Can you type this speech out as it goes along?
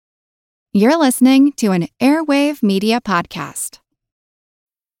You're listening to an Airwave Media Podcast.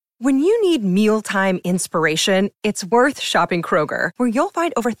 When you need mealtime inspiration, it's worth shopping Kroger, where you'll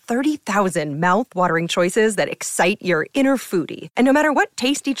find over 30,000 mouth-watering choices that excite your inner foodie. And no matter what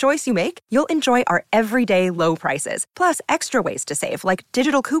tasty choice you make, you'll enjoy our everyday low prices, plus extra ways to save, like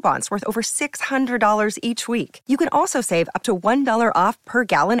digital coupons worth over $600 each week. You can also save up to $1 off per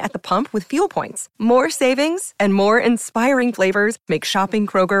gallon at the pump with fuel points. More savings and more inspiring flavors make shopping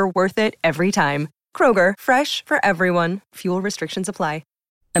Kroger worth it every time. Kroger, fresh for everyone. Fuel restrictions apply.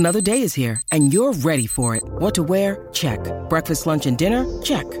 Another day is here, and you're ready for it. What to wear? Check. Breakfast, lunch, and dinner?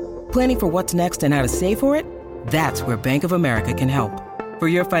 Check. Planning for what's next and how to save for it? That's where Bank of America can help. For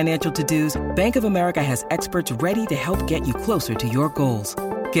your financial to-dos, Bank of America has experts ready to help get you closer to your goals.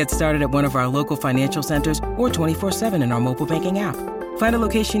 Get started at one of our local financial centers or 24/7 in our mobile banking app. Find a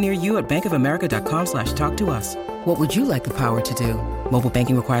location near you at bankofamerica.com/talktous. What would you like the power to do? Mobile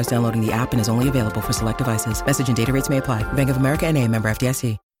banking requires downloading the app and is only available for select devices. Message and data rates may apply. Bank of America N.A., member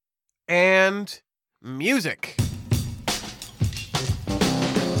FDIC. And music.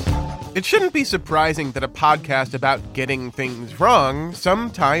 It shouldn't be surprising that a podcast about getting things wrong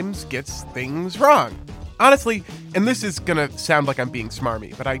sometimes gets things wrong. Honestly, and this is gonna sound like I'm being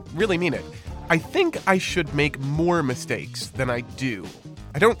smarmy, but I really mean it. I think I should make more mistakes than I do.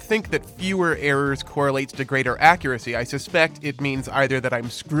 I don't think that fewer errors correlates to greater accuracy. I suspect it means either that I'm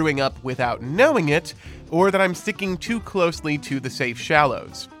screwing up without knowing it, or that I'm sticking too closely to the safe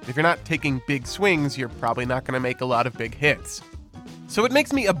shallows. If you're not taking big swings, you're probably not going to make a lot of big hits. So it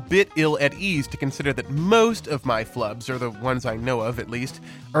makes me a bit ill at ease to consider that most of my flubs, or the ones I know of at least,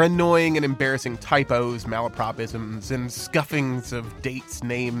 are annoying and embarrassing typos, malapropisms, and scuffings of dates,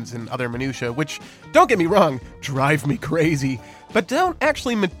 names, and other minutiae, which, don't get me wrong, drive me crazy, but don't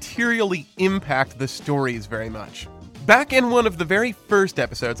actually materially impact the stories very much. Back in one of the very first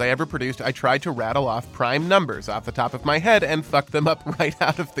episodes I ever produced, I tried to rattle off prime numbers off the top of my head and fuck them up right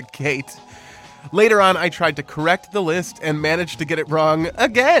out of the gate. Later on, I tried to correct the list and managed to get it wrong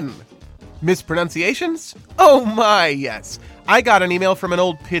again. Mispronunciations? Oh my, yes. I got an email from an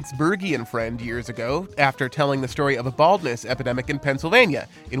old Pittsburghian friend years ago after telling the story of a baldness epidemic in Pennsylvania,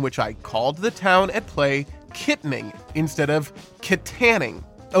 in which I called the town at play Kittening instead of Kittanning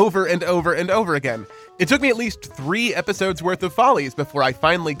over and over and over again. It took me at least 3 episodes worth of follies before I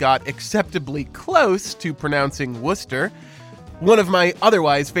finally got acceptably close to pronouncing Worcester. One of my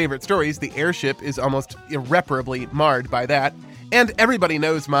otherwise favorite stories, the airship, is almost irreparably marred by that. And everybody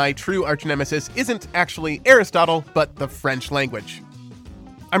knows my true arch-nemesis isn't actually Aristotle, but the French language.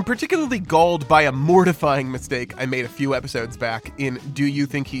 I'm particularly galled by a mortifying mistake I made a few episodes back in Do You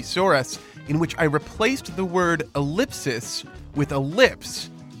Think He Saw Us?, in which I replaced the word ellipsis with ellipse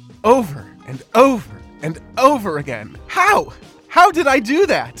over and over and over again. How? How did I do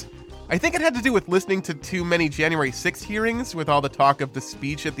that? I think it had to do with listening to too many January 6th hearings with all the talk of the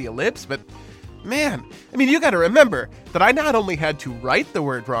speech at the ellipse, but man, I mean, you gotta remember that I not only had to write the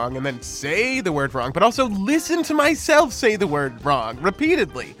word wrong and then say the word wrong, but also listen to myself say the word wrong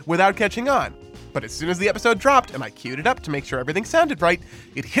repeatedly without catching on. But as soon as the episode dropped and I queued it up to make sure everything sounded right,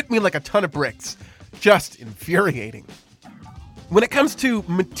 it hit me like a ton of bricks. Just infuriating. When it comes to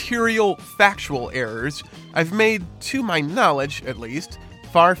material, factual errors, I've made, to my knowledge at least,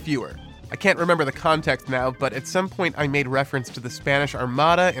 far fewer. I can't remember the context now, but at some point I made reference to the Spanish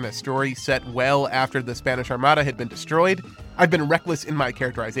Armada in a story set well after the Spanish Armada had been destroyed. I've been reckless in my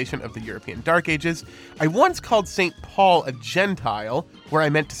characterization of the European Dark Ages. I once called St. Paul a Gentile, where I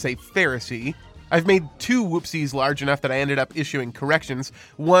meant to say Pharisee. I've made 2 whoopsies large enough that I ended up issuing corrections,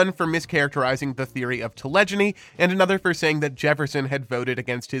 one for mischaracterizing the theory of telegony, and another for saying that Jefferson had voted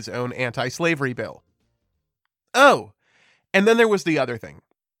against his own anti-slavery bill. Oh, and then there was the other thing.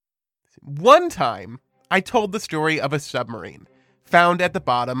 One time, I told the story of a submarine found at the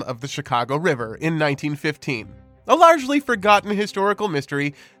bottom of the Chicago River in 1915. A largely forgotten historical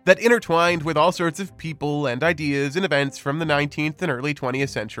mystery that intertwined with all sorts of people and ideas and events from the 19th and early 20th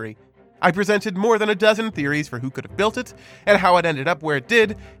century. I presented more than a dozen theories for who could have built it and how it ended up where it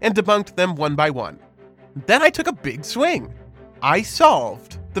did, and debunked them one by one. Then I took a big swing. I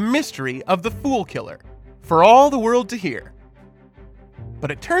solved the mystery of the Foolkiller for all the world to hear. But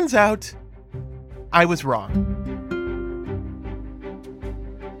it turns out, I was wrong.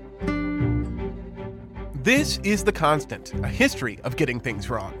 This is The Constant, a history of getting things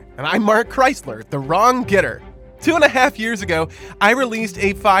wrong. And I'm Mark Chrysler, the wrong getter. 2.5 years ago, I released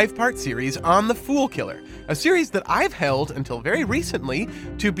a 5-part series on the Foolkiller, a series that I've held until very recently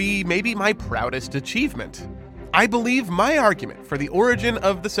to be maybe my proudest achievement. I believe my argument for the origin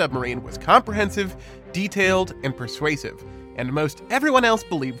of the submarine was comprehensive, detailed, and persuasive. and most everyone else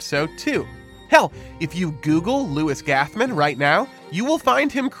believed so too. Hell, if you Google Louis Gathman right now, you will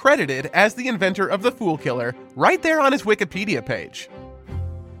find him credited as the inventor of the Foolkiller right there on his Wikipedia page.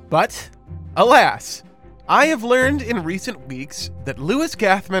 But, alas, I have learned in recent weeks that Louis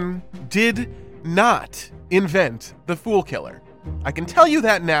Gathman did not invent the Foolkiller. I can tell you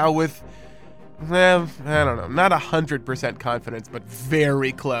that now with, I don't know, not 100% confidence, but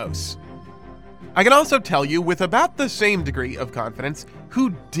very close. I can also tell you with about the same degree of confidence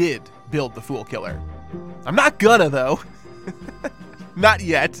who did build the Foolkiller. I'm not gonna, though. Not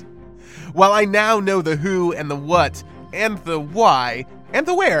yet. While I now know the who and the what and the why and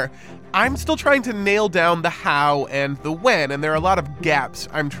the where, I'm still trying to nail down the how and the when, and there are a lot of gaps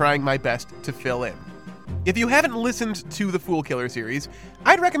I'm trying my best to fill in. If you haven't listened to the Foolkiller series,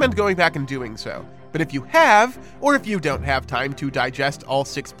 I'd recommend going back and doing so. But if you have, or if you don't have time to digest all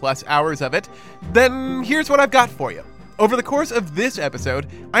 6+ hours of it, then here's what I've got for you. Over the course of this episode,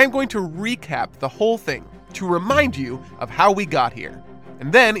 I am going to recap the whole thing to remind you of how we got here.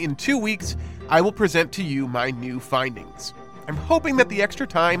 And then, in 2 weeks, I will present to you my new findings. I'm hoping that the extra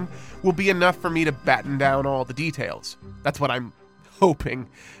time will be enough for me to batten down all the details. That's what I'm hoping.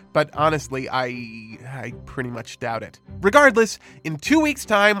 But honestly, I pretty much doubt it. Regardless, in 2 weeks'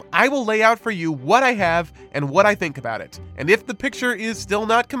 time, I will lay out for you what I have and what I think about it. And if the picture is still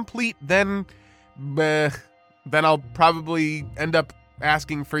not complete, then I'll probably end up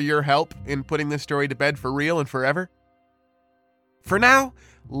asking for your help in putting this story to bed for real and forever. For now,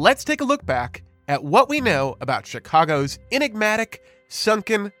 let's take a look back at what we know about Chicago's enigmatic,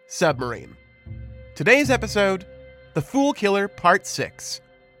 sunken submarine. Today's episode, The Foolkiller Part 6,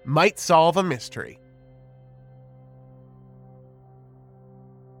 Might Solve a Mystery.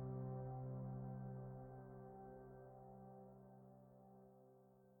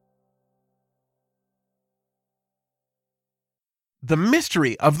 The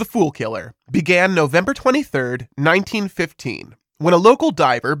mystery of the Foolkiller began November 23rd, 1915, when a local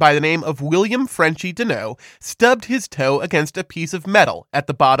diver by the name of William Frenchy Deneau stubbed his toe against a piece of metal at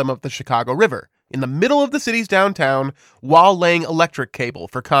the bottom of the Chicago River, in the middle of the city's downtown, while laying electric cable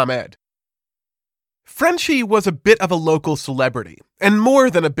for ComEd. Frenchy was a bit of a local celebrity, and more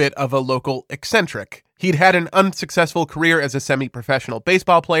than a bit of a local eccentric. He'd had an unsuccessful career as a semi-professional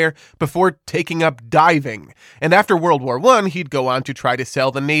baseball player before taking up diving, and after World War I, he'd go on to try to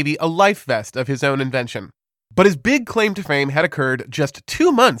sell the Navy a life vest of his own invention. But his big claim to fame had occurred just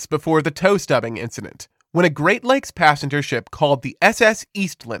 2 months before the toe stubbing incident, when a Great Lakes passenger ship called the SS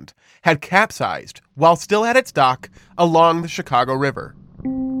Eastland had capsized while still at its dock along the Chicago River.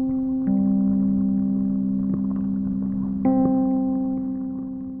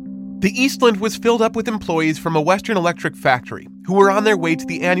 The Eastland was filled up with employees from a Western Electric factory who were on their way to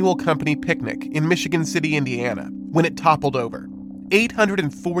the annual company picnic in Michigan City, Indiana, when it toppled over.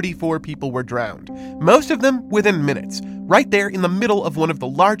 844 people were drowned, most of them within minutes, right there in the middle of one of the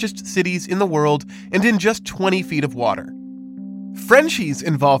largest cities in the world and in just 20 feet of water. Frenchy's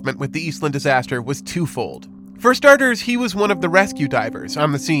involvement with the Eastland disaster was twofold. For starters, he was one of the rescue divers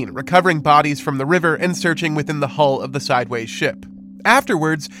on the scene, recovering bodies from the river and searching within the hull of the sideways ship.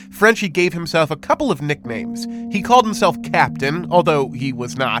 Afterwards, Frenchy gave himself a couple of nicknames. He called himself Captain, although he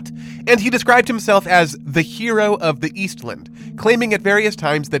was not, and he described himself as the hero of the Eastland, claiming at various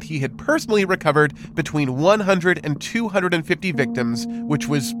times that he had personally recovered between 100 and 250 victims, which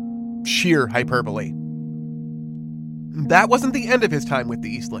was sheer hyperbole. That wasn't the end of his time with the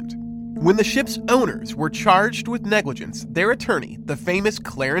Eastland. When the ship's owners were charged with negligence, their attorney, the famous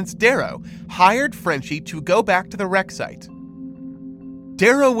Clarence Darrow, hired Frenchy to go back to the wreck site.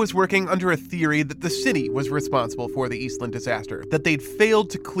 Darrow was working under a theory that the city was responsible for the Eastland disaster, that they'd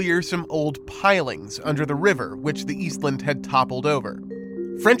failed to clear some old pilings under the river which the Eastland had toppled over.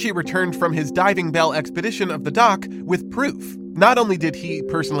 Frenchy returned from his diving bell expedition of the dock with proof. Not only did he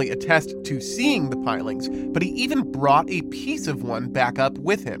personally attest to seeing the pilings, but he even brought a piece of one back up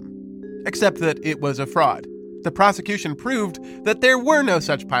with him. Except that it was a fraud. The prosecution proved that there were no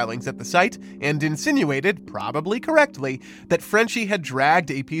such pilings at the site and insinuated, probably correctly, that Frenchy had dragged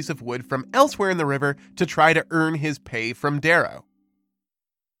a piece of wood from elsewhere in the river to try to earn his pay from Darrow.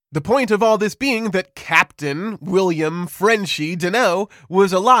 The point of all this being that Captain William Frenchy Deneau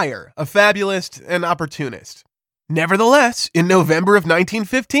was a liar, a fabulist, an opportunist. Nevertheless, in November of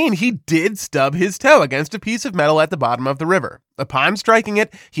 1915, he did stub his toe against a piece of metal at the bottom of the river. Upon striking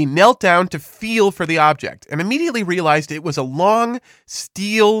it, he knelt down to feel for the object and immediately realized it was a long,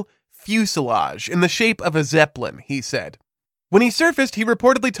 steel fuselage in the shape of a zeppelin, he said. When he surfaced, he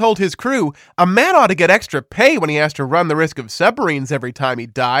reportedly told his crew, "A man ought to get extra pay when he has to run the risk of submarines every time he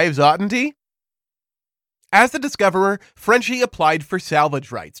dives, oughtn't he?" As the discoverer, Frenchie applied for salvage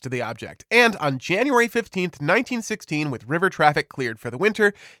rights to the object, and on January 15th, 1916, with river traffic cleared for the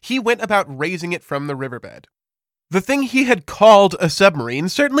winter, he went about raising it from the riverbed. The thing he had called a submarine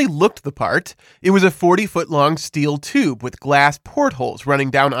certainly looked the part. It was a 40-foot-long steel tube with glass portholes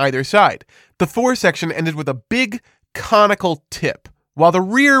running down either side. The fore section ended with a big, conical tip, while the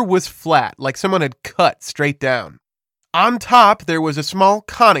rear was flat, like someone had cut straight down. On top, there was a small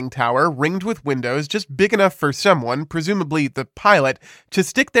conning tower ringed with windows just big enough for someone, presumably the pilot, to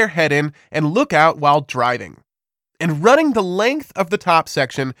stick their head in and look out while driving. And running the length of the top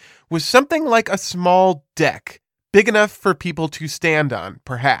section was something like a small deck, big enough for people to stand on,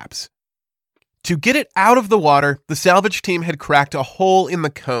 perhaps. To get it out of the water, the salvage team had cracked a hole in the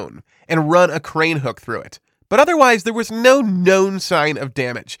cone and run a crane hook through it. But otherwise, there was no known sign of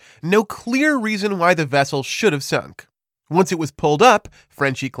damage, no clear reason why the vessel should have sunk. Once it was pulled up,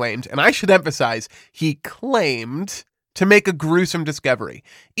 Frenchie claimed, and I should emphasize, he claimed to make a gruesome discovery.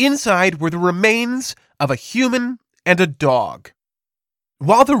 Inside were the remains of a human and a dog.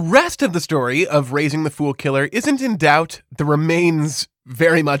 While the rest of the story of raising the Foolkiller isn't in doubt, the remains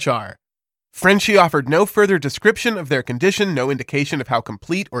very much are. Frenchie offered no further description of their condition, no indication of how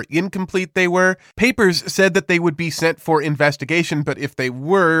complete or incomplete they were. Papers said that they would be sent for investigation, but if they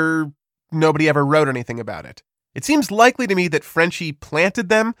were, nobody ever wrote anything about it. It seems likely to me that Frenchie planted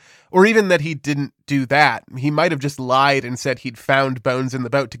them, or even that he didn't do that. He might have just lied and said he'd found bones in the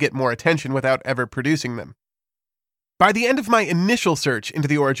boat to get more attention without ever producing them. By the end of my initial search into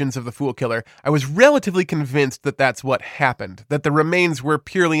the origins of the Foolkiller, I was relatively convinced that that's what happened, that the remains were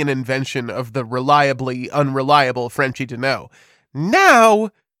purely an invention of the reliably unreliable Frenchie Deneau.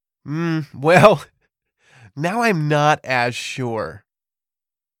 Now, now I'm not as sure.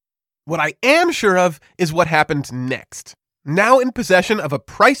 What I am sure of is what happened next. Now in possession of a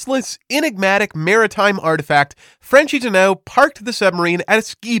priceless, enigmatic maritime artifact, Frenchie Deneau parked the submarine at a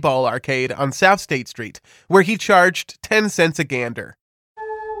skee-ball arcade on South State Street, where he charged 10 cents a gander.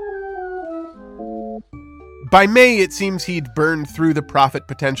 By May, it seems he'd burned through the profit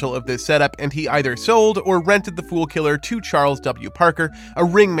potential of this setup, and he either sold or rented the Foolkiller to Charles W. Parker, a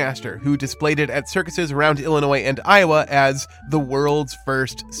ringmaster who displayed it at circuses around Illinois and Iowa as the world's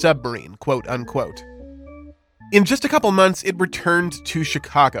first submarine, quote unquote. In just a couple months, it returned to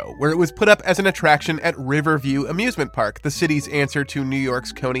Chicago, where it was put up as an attraction at Riverview Amusement Park, the city's answer to New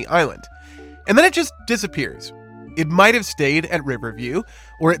York's Coney Island. And then it just disappears. It might have stayed at Riverview,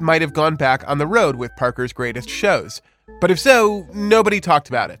 or it might have gone back on the road with Parker's greatest shows. But if so, nobody talked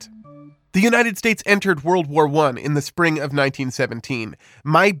about it. The United States entered World War I in the spring of 1917.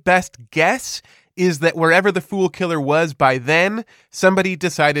 My best guess is that wherever the Foolkiller was by then, somebody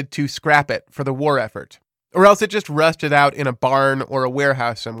decided to scrap it for the war effort. Or else it just rusted out in a barn or a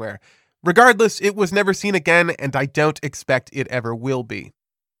warehouse somewhere. Regardless, it was never seen again, and I don't expect it ever will be.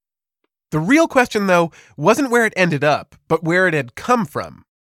 The real question, though, wasn't where it ended up, but where it had come from.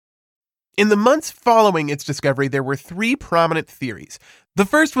 In the months following its discovery, there were 3 prominent theories. The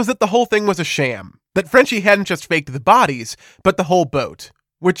first was that the whole thing was a sham, that Frenchie hadn't just faked the bodies, but the whole boat,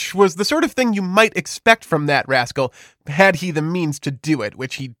 which was the sort of thing you might expect from that rascal, had he the means to do it,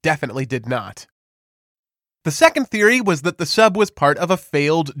 which he definitely did not. The second theory was that the sub was part of a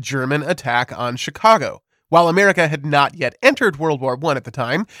failed German attack on Chicago. While America had not yet entered World War I at the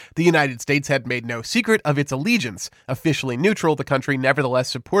time, the United States had made no secret of its allegiance. Officially neutral, the country nevertheless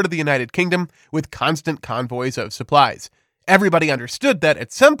supported the United Kingdom with constant convoys of supplies. Everybody understood that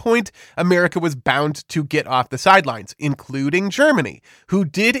at some point, America was bound to get off the sidelines, including Germany, who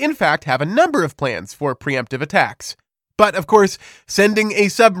did in fact have a number of plans for preemptive attacks. But, of course, sending a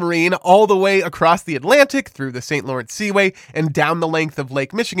submarine all the way across the Atlantic through the St. Lawrence Seaway and down the length of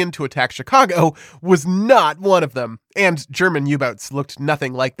Lake Michigan to attack Chicago was not one of them, and German U-boats looked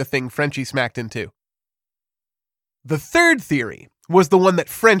nothing like the thing Frenchie smacked into. The third theory was the one that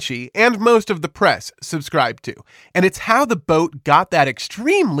Frenchie and most of the press subscribed to, and it's how the boat got that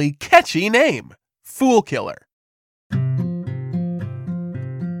extremely catchy name, Foolkiller.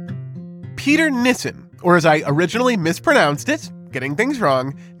 Peter Nissen, or as I originally mispronounced it, getting things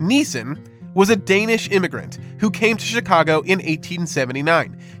wrong, Nissen, was a Danish immigrant who came to Chicago in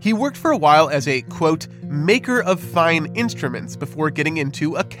 1879. He worked for a while as a, quote, maker of fine instruments before getting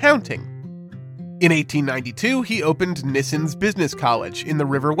into accounting. In 1892, he opened Nissen's Business College in the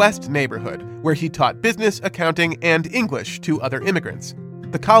River West neighborhood, where he taught business, accounting, and English to other immigrants.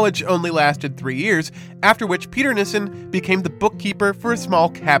 The college only lasted 3 years, after which Peter Nissen became the bookkeeper for a small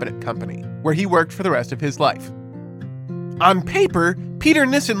cabinet company, where he worked for the rest of his life. On paper, Peter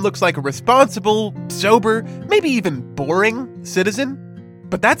Nissen looks like a responsible, sober, maybe even boring citizen.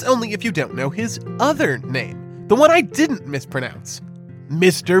 But that's only if you don't know his other name, the one I didn't mispronounce,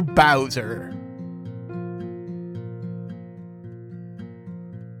 Mr. Bowser.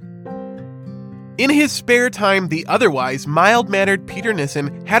 In his spare time, the otherwise mild-mannered Peter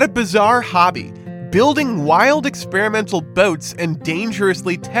Nissen had a bizarre hobby, building wild experimental boats and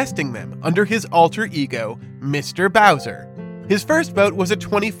dangerously testing them under his alter ego, Mr. Bowser. His first boat was a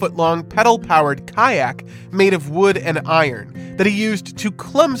 20-foot-long pedal-powered kayak made of wood and iron that he used to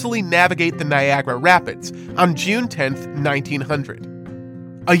clumsily navigate the Niagara Rapids on June 10, 1900.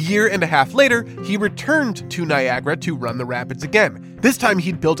 A year and a half later, he returned to Niagara to run the rapids again. This time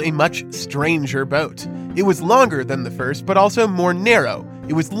he'd built a much stranger boat. It was longer than the first, but also more narrow.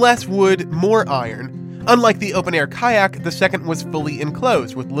 It was less wood, more iron. Unlike the open-air kayak, the second was fully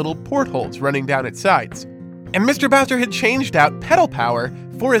enclosed with little portholes running down its sides. And Mr. Bowser had changed out pedal power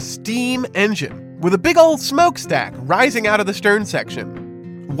for a steam engine with a big old smokestack rising out of the stern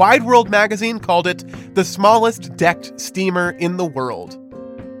section. Wide World magazine called it the smallest decked steamer in the world.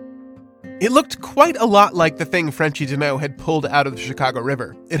 It looked quite a lot like the thing Frenchie Deneau had pulled out of the Chicago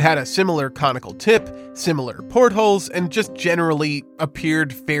River. It had a similar conical tip, similar portholes, and just generally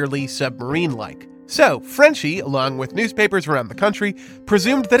appeared fairly submarine-like. So, Frenchie, along with newspapers around the country,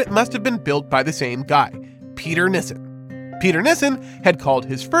 presumed that it must have been built by the same guy, Peter Nissen. Peter Nissen had called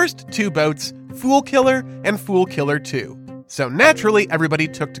his first two boats Foolkiller and Foolkiller 2. So naturally, everybody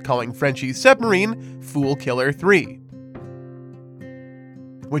took to calling Frenchie's submarine Foolkiller 3.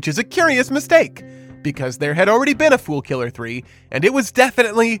 Which is a curious mistake, because there had already been a Foolkiller 3, and it was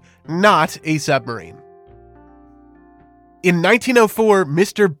definitely not a submarine. In 1904,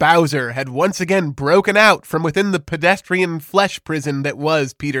 Mr. Bowser had once again broken out from within the pedestrian flesh prison that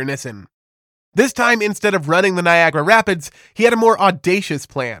was Peter Nissen. This time, instead of running the Niagara Rapids, he had a more audacious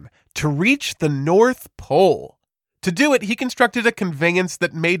plan: to reach the North Pole. To do it, he constructed a conveyance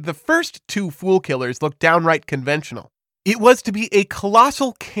that made the first two Foolkillers look downright conventional. It was to be a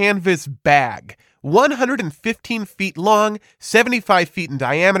colossal canvas bag, 115 feet long, 75 feet in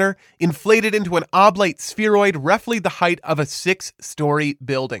diameter, inflated into an oblate spheroid roughly the height of a 6-story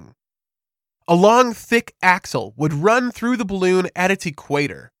building. A long, thick axle would run through the balloon at its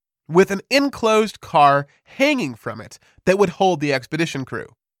equator, with an enclosed car hanging from it that would hold the expedition crew.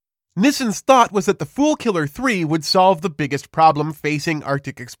 Nissen's thought was that the Foolkiller 3 would solve the biggest problem facing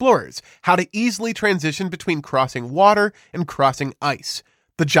Arctic explorers: how to easily transition between crossing water and crossing ice.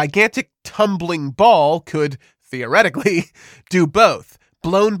 The gigantic tumbling ball could, theoretically, do both,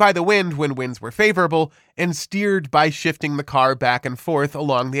 blown by the wind when winds were favorable, and steered by shifting the car back and forth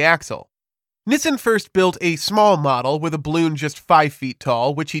along the axle. Nissen first built a small model with a balloon just 5 feet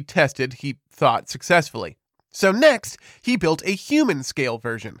tall, which he tested, he thought, successfully. So next, he built a human-scale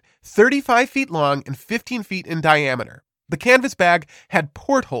version, 35 feet long and 15 feet in diameter. The canvas bag had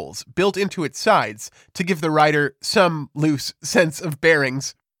portholes built into its sides to give the rider some loose sense of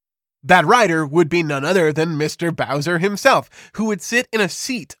bearings. That rider would be none other than Mr. Bowser himself, who would sit in a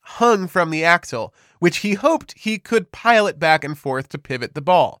seat hung from the axle, which he hoped he could pilot back and forth to pivot the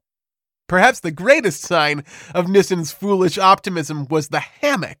ball. Perhaps the greatest sign of Nissen's foolish optimism was the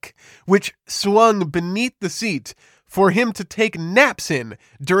hammock, which swung beneath the seat for him to take naps in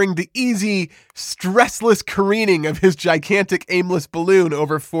during the easy, stressless careening of his gigantic aimless balloon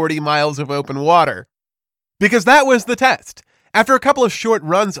over 40 miles of open water. Because that was the test. After a couple of short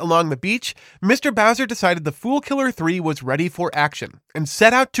runs along the beach, Mr. Bowser decided the Foolkiller 3 was ready for action and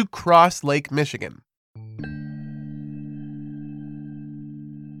set out to cross Lake Michigan.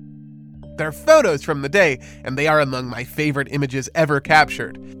 There are photos from the day, and they are among my favorite images ever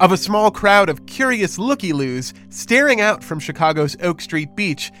captured, of a small crowd of curious looky-loos staring out from Chicago's Oak Street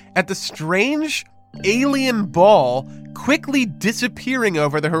Beach at the strange alien ball quickly disappearing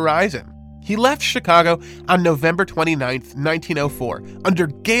over the horizon. He left Chicago on November 29th, 1904, under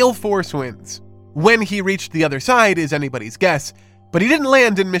gale force winds. When he reached the other side is anybody's guess, but he didn't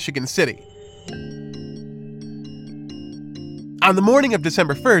land in Michigan City. On the morning of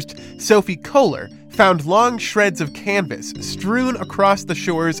December 1st, Sophie Kohler found long shreds of canvas strewn across the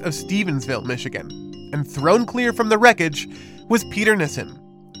shores of Stevensville, Michigan, and thrown clear from the wreckage was Peter Nissen,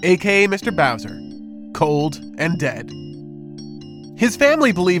 aka Mr. Bowser, cold and dead. His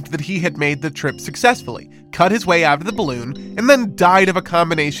family believed that he had made the trip successfully, cut his way out of the balloon, and then died of a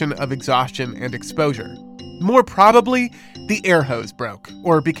combination of exhaustion and exposure. More probably, the air hose broke,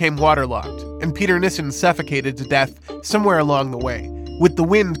 or became waterlogged, and Peter Nissen suffocated to death somewhere along the way, with the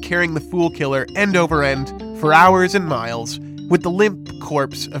wind carrying the Foolkiller end over end for hours and miles, with the limp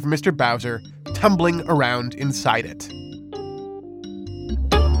corpse of Mr. Bowser tumbling around inside it.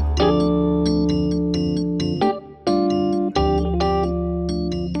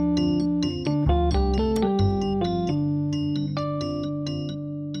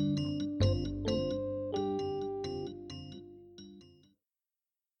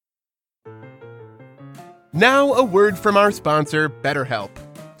 Now a word from our sponsor, BetterHelp.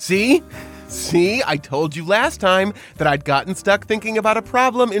 See, I told you last time that I'd gotten stuck thinking about a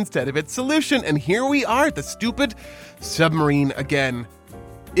problem instead of its solution, and here we are at the stupid submarine again.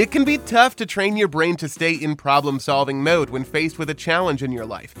 It can be tough to train your brain to stay in problem-solving mode when faced with a challenge in your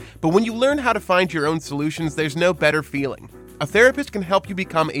life, but when you learn how to find your own solutions, there's no better feeling. A therapist can help you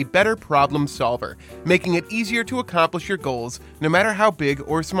become a better problem solver, making it easier to accomplish your goals, no matter how big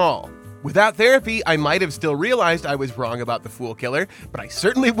or small. Without therapy, I might have still realized I was wrong about the Foolkiller, but I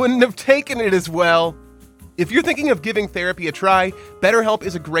certainly wouldn't have taken it as well. If you're thinking of giving therapy a try, BetterHelp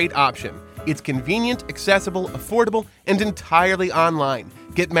is a great option. It's convenient, accessible, affordable, and entirely online.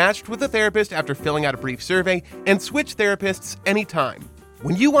 Get matched with a therapist after filling out a brief survey, and switch therapists anytime.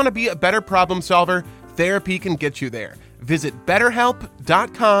 When you want to be a better problem solver, therapy can get you there. Visit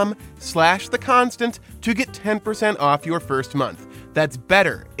betterhelp.com/theconstant to get 10% off your first month. That's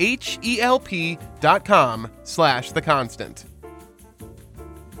betterhelp.com/theconstant.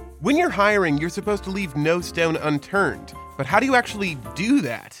 When you're hiring, you're supposed to leave no stone unturned. But how do you actually do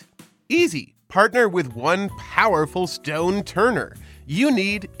that? Easy. Partner with one powerful stone turner. You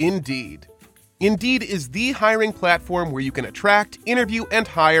need Indeed. Indeed is the hiring platform where you can attract, interview, and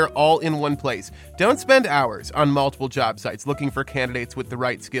hire all in one place. Don't spend hours on multiple job sites looking for candidates with the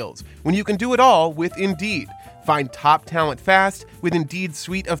right skills, when you can do it all with Indeed. Find top talent fast with Indeed's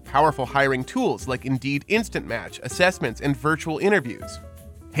suite of powerful hiring tools like Indeed Instant Match, assessments, and virtual interviews.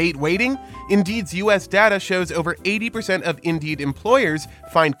 Hate waiting? Indeed's US data shows over 80% of Indeed employers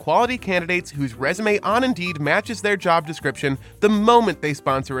find quality candidates whose resume on Indeed matches their job description the moment they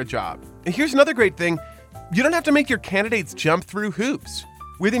sponsor a job. And here's another great thing. You don't have to make your candidates jump through hoops.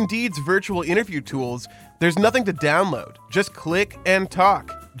 With Indeed's virtual interview tools, there's nothing to download. Just click and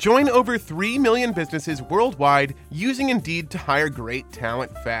talk. Join over 3 million businesses worldwide using Indeed to hire great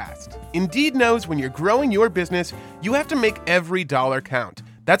talent fast. Indeed knows when you're growing your business, you have to make every dollar count.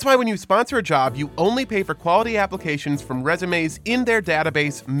 That's why when you sponsor a job, you only pay for quality applications from resumes in their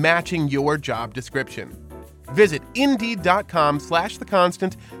database matching your job description. Visit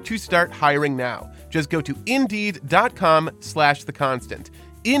Indeed.com/theconstant to start hiring now. Just go to Indeed.com/theconstant.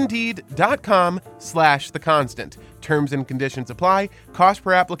 Indeed.com/theconstant. Terms and conditions apply. Cost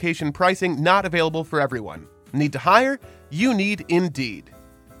per application pricing not available for everyone. Need to hire? You need Indeed.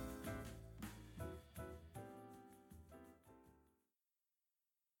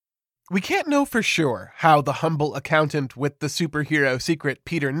 We can't know for sure how the humble accountant with the superhero secret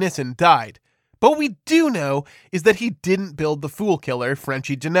Peter Nissen died, but what we do know is that he didn't build the Foolkiller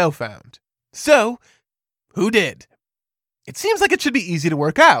Frenchie Janot found. So, who did? It seems like it should be easy to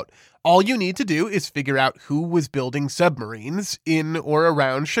work out. All you need to do is figure out who was building submarines in or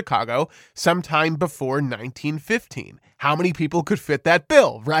around Chicago sometime before 1915. How many people could fit that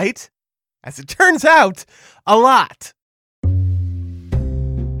bill, right? As it turns out, a lot.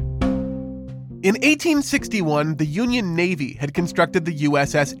 In 1861, the Union Navy had constructed the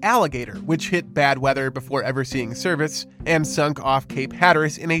USS Alligator, which hit bad weather before ever seeing service, and sunk off Cape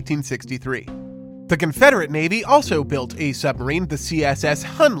Hatteras in 1863. The Confederate Navy also built a submarine, the CSS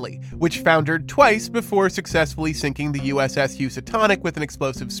Hunley, which foundered twice before successfully sinking the USS Housatonic with an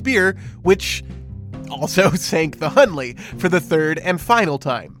explosive spear, which also sank the Hunley for the third and final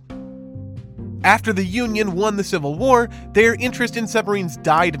time. After the Union won the Civil War, their interest in submarines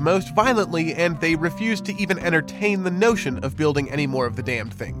died most violently, and they refused to even entertain the notion of building any more of the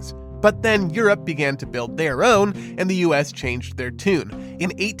damned things. But then Europe began to build their own, and the US changed their tune.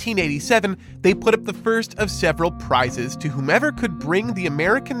 In 1887, they put up the first of several prizes to whomever could bring the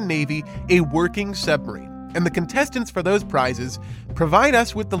American Navy a working submarine. And the contestants for those prizes provide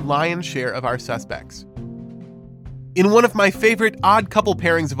us with the lion's share of our suspects. In one of my favorite odd couple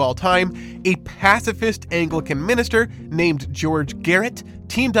pairings of all time, a pacifist Anglican minister named George Garrett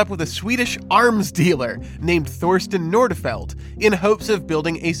teamed up with a Swedish arms dealer named Thorsten Nordefeld in hopes of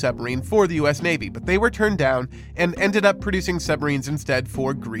building a submarine for the US Navy, but they were turned down and ended up producing submarines instead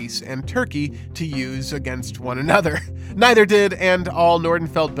for Greece and Turkey to use against one another. Neither did, and all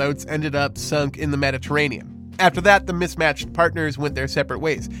Nordenfeldt boats ended up sunk in the Mediterranean. After that, the mismatched partners went their separate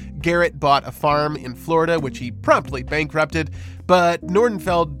ways. Garrett bought a farm in Florida, which he promptly bankrupted, but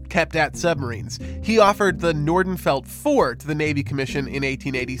Nordenfeldt kept at submarines. He offered the Nordenfeldt IV to the Navy Commission in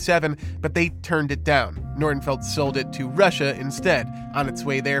 1887, but they turned it down. Nordenfeldt sold it to Russia instead. On its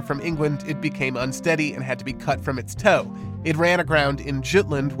way there from England, it became unsteady and had to be cut from its tow. It ran aground in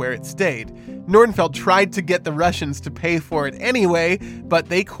Jutland, where it stayed. Nordenfeldt tried to get the Russians to pay for it anyway, but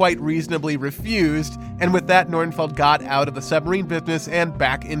they quite reasonably refused, and with that, Nordenfeldt got out of the submarine business and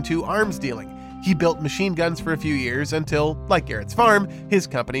back into arms dealing. He built machine guns for a few years until, like Garrett's farm, his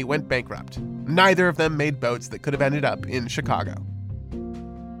company went bankrupt. Neither of them made boats that could have ended up in Chicago.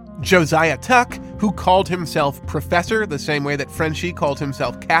 Josiah Tuck, who called himself Professor the same way that Frenchy called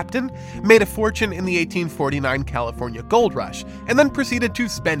himself Captain, made a fortune in the 1849 California gold rush, and then proceeded to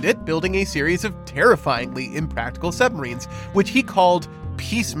spend it building a series of terrifyingly impractical submarines, which he called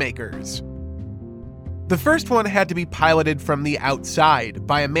Peacemakers. The first one had to be piloted from the outside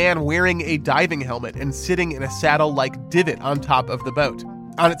by a man wearing a diving helmet and sitting in a saddle-like divot on top of the boat.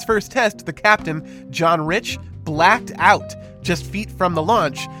 On its first test, the captain, John Rich, blacked out just feet from the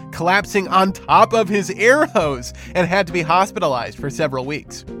launch, collapsing on top of his air hose, and had to be hospitalized for several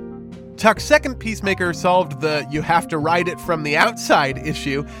weeks. Tuck's second Peacemaker solved the "you have to ride it from the outside"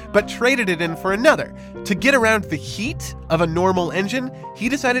 issue, but traded it in for another. To get around the heat of a normal engine, he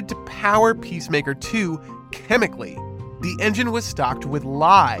decided to power Peacemaker 2 chemically. The engine was stocked with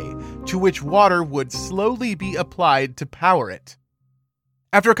lye, to which water would slowly be applied to power it.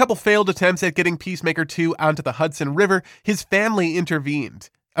 After a couple failed attempts at getting Peacemaker 2 onto the Hudson River, his family intervened,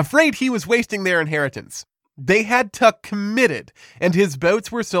 afraid he was wasting their inheritance. They had Tuck committed, and his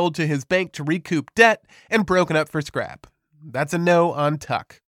boats were sold to his bank to recoup debt and broken up for scrap. That's a no on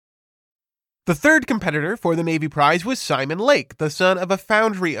Tuck. The third competitor for the Navy prize was Simon Lake, the son of a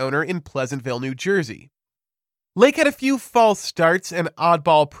foundry owner in Pleasantville, New Jersey. Lake had a few false starts and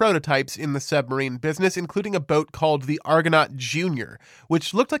oddball prototypes in the submarine business, including a boat called the Argonaut Jr.,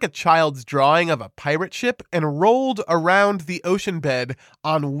 which looked like a child's drawing of a pirate ship and rolled around the ocean bed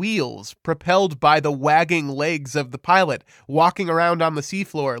on wheels, propelled by the wagging legs of the pilot, walking around on the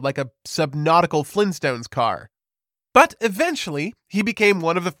seafloor like a subnautical Flintstones car. But eventually, he became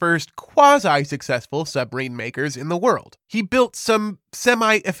one of the first quasi-successful submarine makers in the world. He built some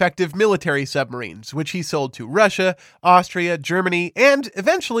semi-effective military submarines, which he sold to Russia, Austria, Germany, and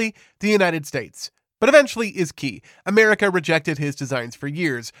eventually the United States. But eventually is key. America rejected his designs for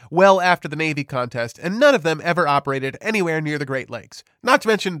years, well after the Navy contest, and none of them ever operated anywhere near the Great Lakes. Not to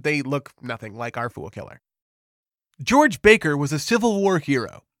mention, they look nothing like our Foolkiller. George Baker was a Civil War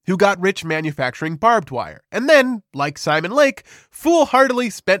hero who got rich manufacturing barbed wire, and then, like Simon Lake, foolhardily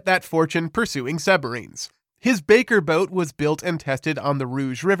spent that fortune pursuing submarines. His Baker boat was built and tested on the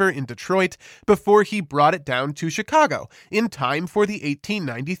Rouge River in Detroit before he brought it down to Chicago in time for the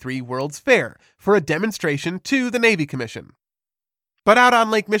 1893 World's Fair for a demonstration to the Navy Commission. But out on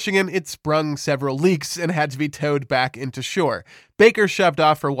Lake Michigan, it sprung several leaks and had to be towed back into shore. Baker shoved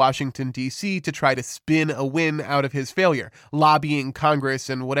off for Washington, D.C. to try to spin a win out of his failure, lobbying Congress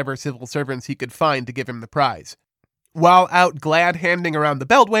and whatever civil servants he could find to give him the prize. While out glad-handing around the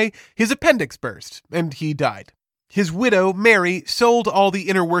Beltway, his appendix burst, and he died. His widow, Mary, sold all the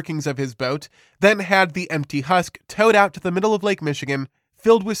inner workings of his boat, then had the empty husk towed out to the middle of Lake Michigan,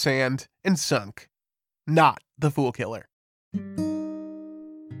 filled with sand, and sunk. Not the Foolkiller.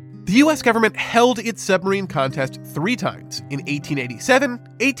 The U.S. government held its submarine contest 3 times, in 1887,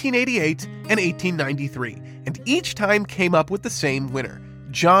 1888, and 1893, and each time came up with the same winner,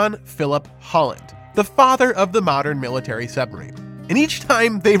 John Philip Holland, the father of the modern military submarine. And each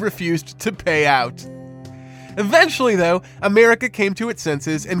time they refused to pay out. Eventually, though, America came to its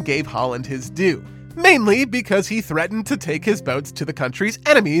senses and gave Holland his due, mainly because he threatened to take his boats to the country's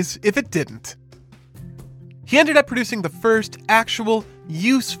enemies if it didn't. He ended up producing the first actual,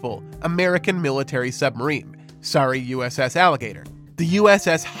 useful American military submarine, sorry USS Alligator, the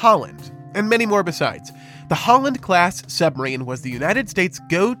USS Holland, and many more besides. The Holland-class submarine was the United States'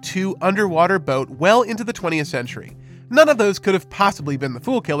 go-to underwater boat well into the 20th century. None of those could have possibly been the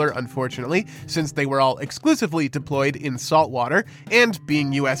Foolkiller, unfortunately, since they were all exclusively deployed in saltwater, and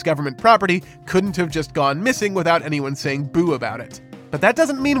being US government property, couldn't have just gone missing without anyone saying boo about it. But that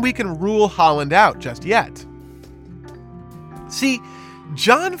doesn't mean we can rule Holland out just yet. See,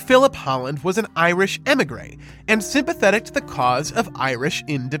 John Philip Holland was an Irish émigré and sympathetic to the cause of Irish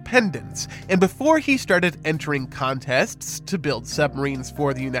independence, and before he started entering contests to build submarines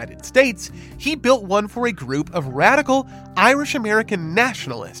for the United States, he built one for a group of radical Irish-American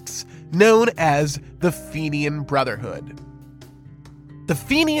nationalists known as the Fenian Brotherhood. The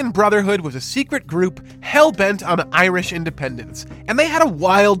Fenian Brotherhood was a secret group hell-bent on Irish independence, and they had a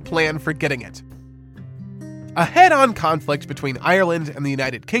wild plan for getting it. A head-on conflict between Ireland and the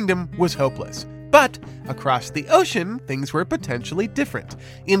United Kingdom was hopeless. But across the ocean, things were potentially different.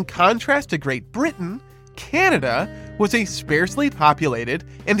 In contrast to Great Britain, Canada was a sparsely populated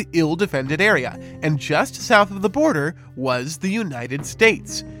and ill-defended area, and just south of the border was the United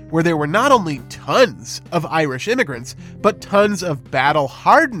States, where there were not only tons of Irish immigrants, but tons of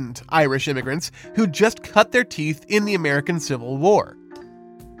battle-hardened Irish immigrants who just cut their teeth in the American Civil War.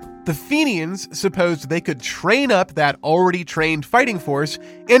 The Fenians supposed they could train up that already trained fighting force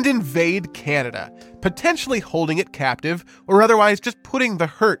and invade Canada, potentially holding it captive or otherwise just putting the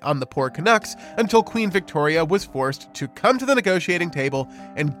hurt on the poor Canucks until Queen Victoria was forced to come to the negotiating table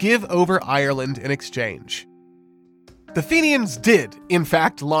and give over Ireland in exchange. The Fenians did, in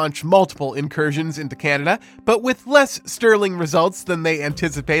fact, launch multiple incursions into Canada, but with less sterling results than they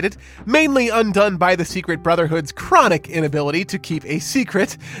anticipated. Mainly undone by the Secret Brotherhood's chronic inability to keep a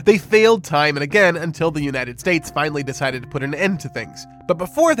secret, they failed time and again until the United States finally decided to put an end to things. But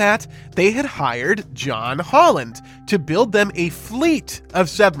before that, they had hired John Holland to build them a fleet of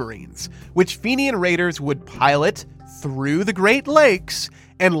submarines, which Fenian raiders would pilot through the Great Lakes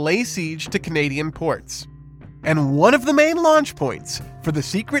and lay siege to Canadian ports. And one of the main launch points for the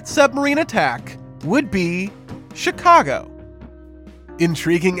secret submarine attack would be Chicago.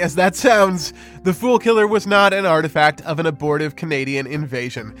 Intriguing as that sounds, the Foolkiller was not an artifact of an abortive Canadian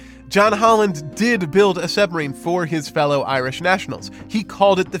invasion. John Holland did build a submarine for his fellow Irish nationals. He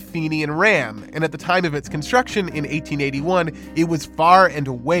called it the Fenian Ram, and at the time of its construction in 1881, it was far and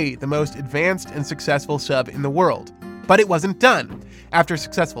away the most advanced and successful sub in the world. But it wasn't done. After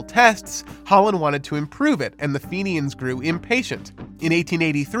successful tests, Holland wanted to improve it, and the Fenians grew impatient. In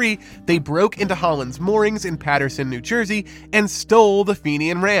 1883, they broke into Holland's moorings in Paterson, New Jersey, and stole the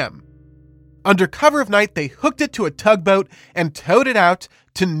Fenian Ram. Under cover of night, they hooked it to a tugboat and towed it out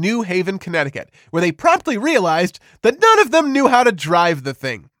to New Haven, Connecticut, where they promptly realized that none of them knew how to drive the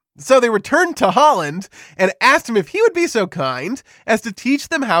thing. So they returned to Holland and asked him if he would be so kind as to teach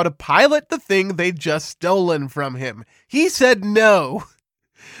them how to pilot the thing they'd just stolen from him. He said no.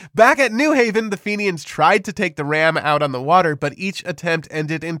 Back at New Haven, the Fenians tried to take the ram out on the water, but each attempt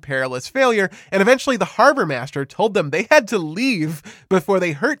ended in perilous failure, and eventually the harbor master told them they had to leave before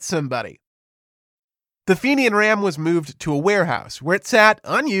they hurt somebody. The Fenian Ram was moved to a warehouse, where it sat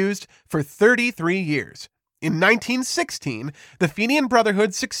unused for 33 years. In 1916, the Fenian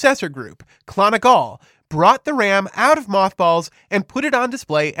Brotherhood's successor group, Clonagall, brought the ram out of mothballs and put it on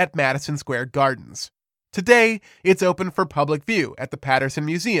display at Madison Square Gardens. Today, it's open for public view at the Paterson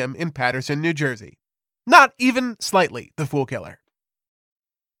Museum in Paterson, New Jersey. Not even slightly the Foolkiller.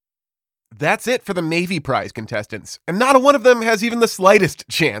 That's it for the Navy prize contestants, and not a one of them has even the slightest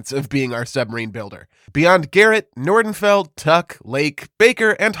chance of being our submarine builder. Beyond Garrett, Nordenfeld, Tuck, Lake,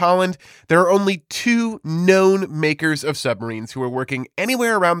 Baker, and Holland, there are only 2 known makers of submarines who were working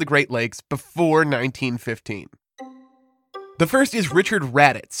anywhere around the Great Lakes before 1915. The first is Richard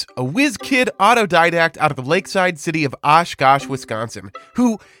Raditz, a whiz-kid autodidact out of the lakeside city of Oshkosh, Wisconsin,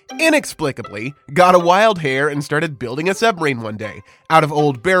 who inexplicably got a wild hair and started building a submarine one day, out of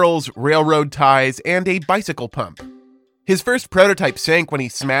old barrels, railroad ties, and a bicycle pump. His first prototype sank when he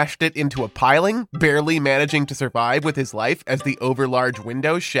smashed it into a piling, barely managing to survive with his life as the overlarge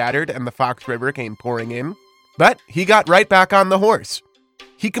windows shattered and the Fox River came pouring in. But he got right back on the horse.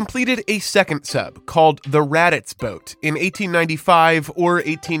 He completed a second sub, called the Raditz boat, in 1895 or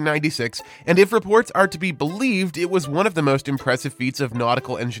 1896, and if reports are to be believed, it was one of the most impressive feats of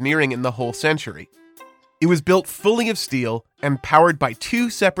nautical engineering in the whole century. It was built fully of steel and powered by 2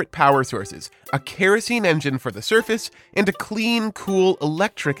 separate power sources, a kerosene engine for the surface and a clean, cool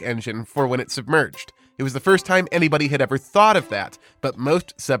electric engine for when it's submerged. It was the first time anybody had ever thought of that, but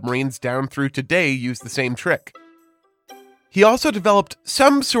most submarines down through today use the same trick. He also developed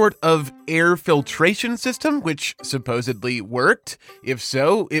some sort of air filtration system, which supposedly worked. If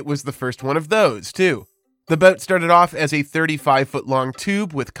so, it was the first one of those, too. The boat started off as a 35-foot-long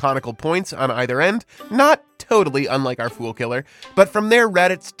tube with conical points on either end, not totally unlike our Foolkiller, but from there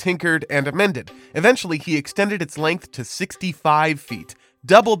Raditz tinkered and amended. Eventually, he extended its length to 65 feet,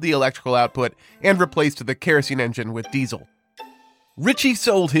 doubled the electrical output, and replaced the kerosene engine with diesel. Ritchie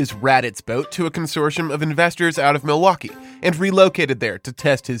sold his Raditz boat to a consortium of investors out of Milwaukee and relocated there to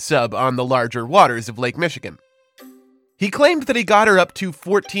test his sub on the larger waters of Lake Michigan. He claimed that he got her up to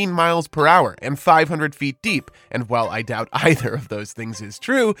 14 miles per hour and 500 feet deep, and while I doubt either of those things is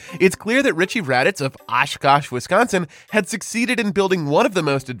true, it's clear that Ritchie Raditz of Oshkosh, Wisconsin, had succeeded in building one of the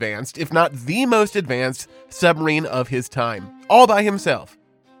most advanced, if not the most advanced, submarine of his time, all by himself.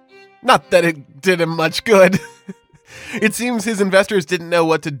 Not that it did him much good. It seems his investors didn't know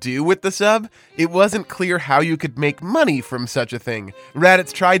what to do with the sub. It wasn't clear how you could make money from such a thing.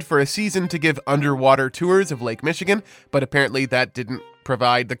 Raditz tried for a season to give underwater tours of Lake Michigan, but apparently that didn't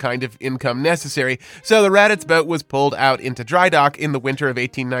provide the kind of income necessary, so the Raditz boat was pulled out into dry dock in the winter of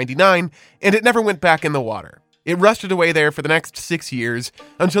 1899, and it never went back in the water. It rusted away there for the next 6 years,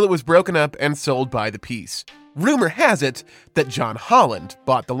 until it was broken up and sold by the piece. Rumor has it that John Holland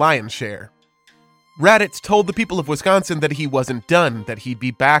bought the lion's share. Raditz told the people of Wisconsin that he wasn't done, that he'd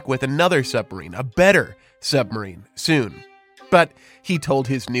be back with another submarine, a better submarine, soon. But he told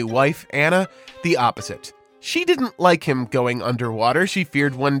his new wife, Anna, the opposite. She didn't like him going underwater. She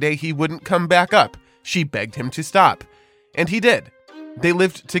feared one day he wouldn't come back up. She begged him to stop. And he did. They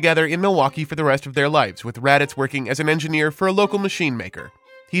lived together in Milwaukee for the rest of their lives, with Raditz working as an engineer for a local machine maker.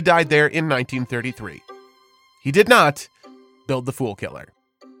 He died there in 1933. He did not build the Foolkiller.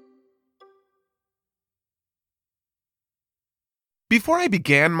 Before I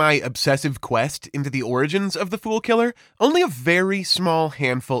began my obsessive quest into the origins of the Foolkiller, only a very small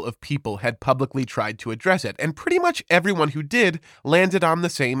handful of people had publicly tried to address it, and pretty much everyone who did landed on the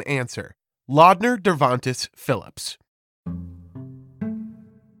same answer: Laudner Dervantis Phillips.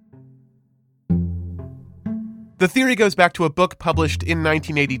 The theory goes back to a book published in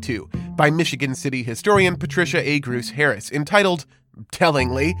 1982 by Michigan City historian Patricia A. Gruce Harris, entitled,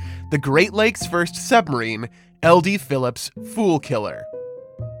 tellingly, The Great Lakes' First Submarine, L.D. Phillips' Foolkiller.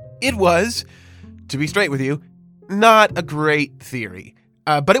 It was, to be straight with you, not a great theory.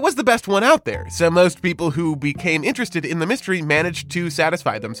 But it was the best one out there, so most people who became interested in the mystery managed to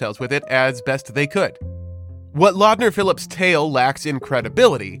satisfy themselves with it as best they could. What Laudner Phillips' tale lacks in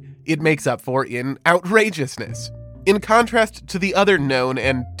credibility, it makes up for in outrageousness. In contrast to the other known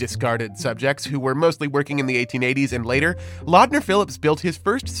and discarded subjects who were mostly working in the 1880s and later, Laudner Phillips built his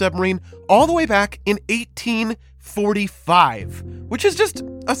first submarine all the way back in 1845, which is just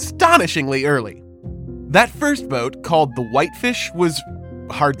astonishingly early. That first boat, called the Whitefish, was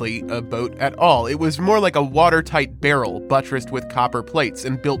hardly a boat at all. It was more like a watertight barrel buttressed with copper plates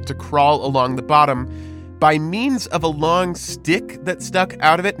and built to crawl along the bottom by means of a long stick that stuck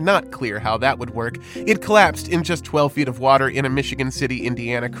out of it. Not clear how that would work. It collapsed in just 12 feet of water in a Michigan City,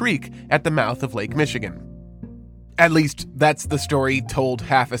 Indiana creek at the mouth of Lake Michigan. At least, that's the story told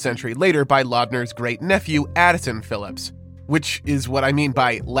half a century later by Laudner's great-nephew, Addison Phillips, which is what I mean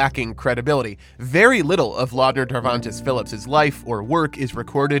by lacking credibility. Very little of Laudner Dervantis Phillips' life or work is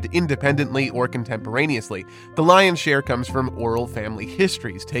recorded independently or contemporaneously. The lion's share comes from oral family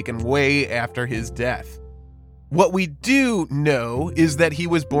histories taken way after his death. What we do know is that he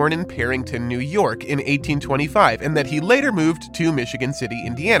was born in Perrington, New York in 1825, and that he later moved to Michigan City,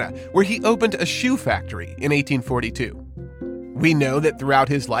 Indiana, where he opened a shoe factory in 1842. We know that throughout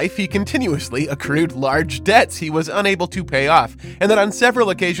his life, he continuously accrued large debts he was unable to pay off, and that on several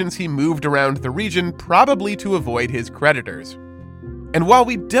occasions he moved around the region, probably to avoid his creditors. And while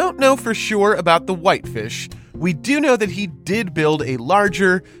we don't know for sure about the Whitefish, we do know that he did build a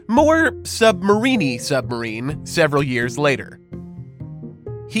larger, more submarine-y submarine several years later.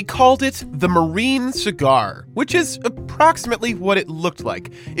 He called it the Marine Cigar, which is approximately what it looked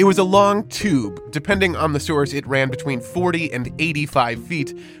like. It was a long tube. Depending on the source, it ran between 40 and 85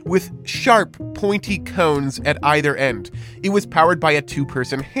 feet, with sharp, pointy cones at either end. It was powered by a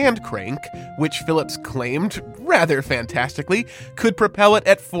two-person hand crank, which Phillips claimed, rather fantastically, could propel it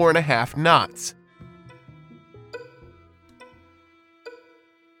at 4.5 knots.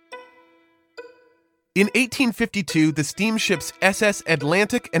 In 1852, the steamships SS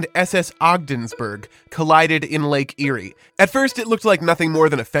Atlantic and SS Ogdensburg collided in Lake Erie. At first, it looked like nothing more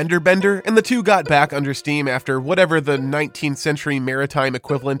than a fender bender, and the two got back under steam after whatever the 19th century maritime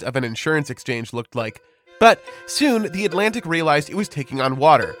equivalent of an insurance exchange looked like. But soon, the Atlantic realized it was taking on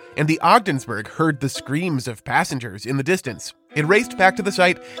water, and the Ogdensburg heard the screams of passengers in the distance. It raced back to the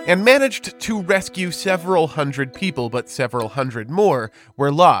site and managed to rescue several hundred people, but several hundred more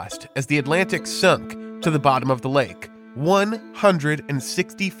were lost as the Atlantic sunk to the bottom of the lake,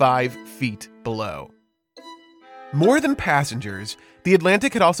 165 feet below. More than passengers, the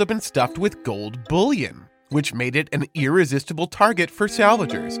Atlantic had also been stuffed with gold bullion, which made it an irresistible target for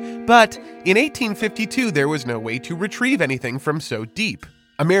salvagers. But in 1852, there was no way to retrieve anything from so deep.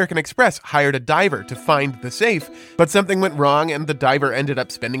 American Express hired a diver to find the safe, but something went wrong and the diver ended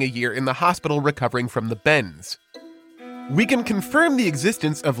up spending a year in the hospital recovering from the bends. We can confirm the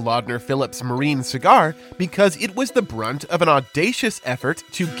existence of Laudner Phillips' Marine Cigar because it was the brunt of an audacious effort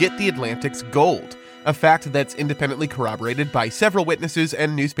to get the Atlantic's gold, a fact that's independently corroborated by several witnesses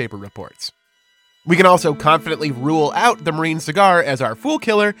and newspaper reports. We can also confidently rule out the Marine Cigar as our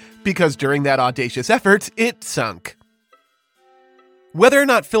Foolkiller because during that audacious effort, it sunk. Whether or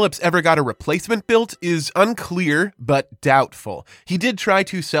not Phillips ever got a replacement built is unclear, but doubtful. He did try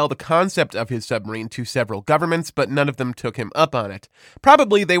to sell the concept of his submarine to several governments, but none of them took him up on it.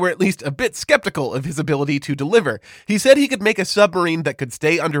 Probably they were at least a bit skeptical of his ability to deliver. He said he could make a submarine that could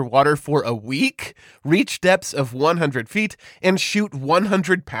stay underwater for a week, reach depths of 100 feet, and shoot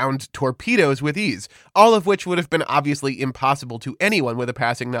 100-pound torpedoes with ease, all of which would have been obviously impossible to anyone with a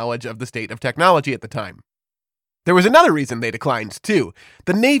passing knowledge of the state of technology at the time. There was another reason they declined, too.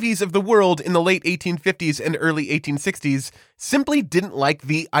 The navies of the world in the late 1850s and early 1860s simply didn't like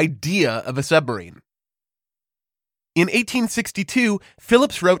the idea of a submarine. In 1862,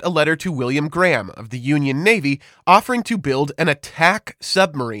 Phillips wrote a letter to William Graham of the Union Navy offering to build an attack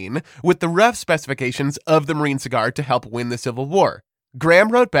submarine with the rough specifications of the Marine Cigar to help win the Civil War. Graham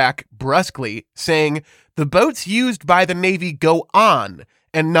wrote back brusquely, saying, "The boats used by the Navy go on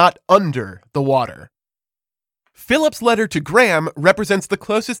and not under the water." Phillips' letter to Graham represents the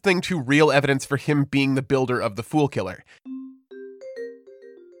closest thing to real evidence for him being the builder of the Foolkiller.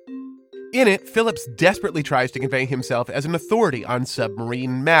 In it, Phillips desperately tries to convey himself as an authority on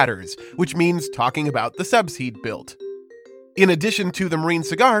submarine matters, which means talking about the subs he'd built. In addition to the Marine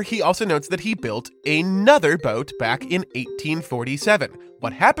Cigar, he also notes that he built another boat back in 1847.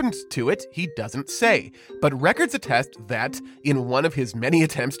 What happened to it, he doesn't say, but records attest that, in one of his many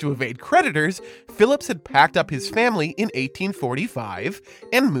attempts to evade creditors, Phillips had packed up his family in 1845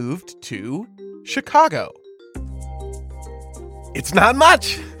 and moved to Chicago. It's not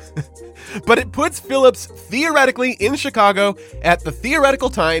much! But it puts Phillips theoretically in Chicago at the theoretical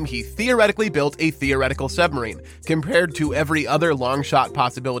time he theoretically built a theoretical submarine. Compared to every other long-shot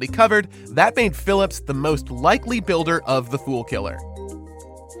possibility covered, that made Phillips the most likely builder of the Foolkiller.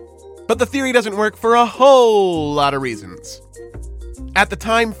 But the theory doesn't work for a whole lot of reasons. At the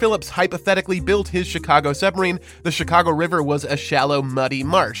time Phillips hypothetically built his Chicago submarine, the Chicago River was a shallow, muddy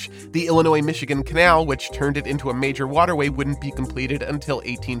marsh. The Illinois-Michigan Canal, which turned it into a major waterway, wouldn't be completed until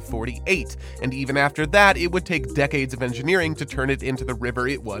 1848, and even after that, it would take decades of engineering to turn it into the river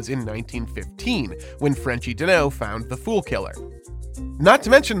it was in 1915, when Frenchy Deneau found the Foolkiller. Not to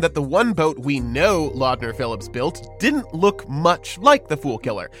mention that the one boat we know Laudner Phillips built didn't look much like the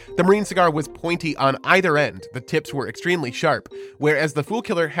Foolkiller. The Marine Cigar was pointy on either end, the tips were extremely sharp, whereas the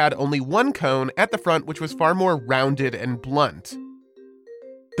Foolkiller had only one cone at the front which was far more rounded and blunt.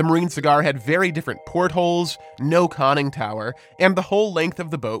 The Marine Cigar had very different portholes, no conning tower, and the whole length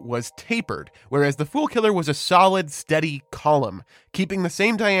of the boat was tapered, whereas the Foolkiller was a solid, steady column, keeping the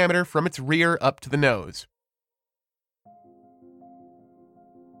same diameter from its rear up to the nose.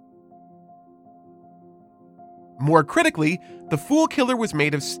 More critically, the Foolkiller was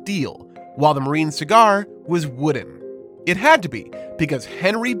made of steel, while the Marine Cigar was wooden. It had to be, because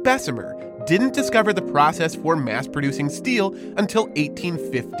Henry Bessemer didn't discover the process for mass-producing steel until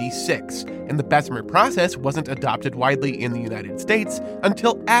 1856, and the Bessemer process wasn't adopted widely in the United States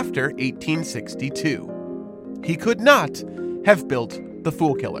until after 1862. He could not have built the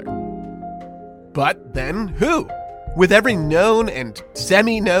Foolkiller. But then who? With every known and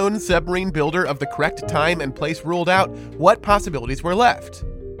semi-known submarine builder of the correct time and place ruled out, what possibilities were left?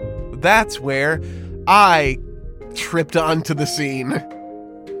 That's where I tripped onto the scene.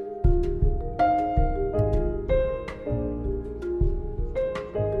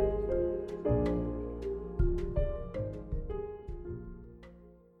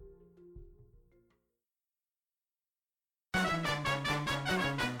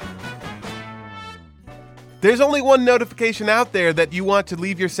 There's only one notification out there that you want to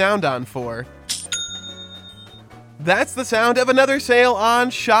leave your sound on for. That's the sound of another sale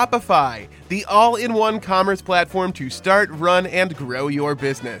on Shopify, the all-in-one commerce platform to start, run, and grow your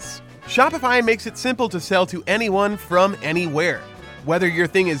business. Shopify makes it simple to sell to anyone from anywhere. Whether your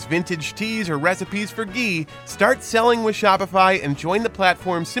thing is vintage teas or recipes for ghee, start selling with Shopify and join the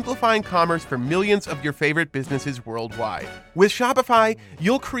platform simplifying commerce for millions of your favorite businesses worldwide. With Shopify,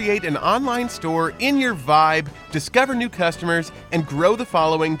 you'll create an online store in your vibe, discover new customers, and grow the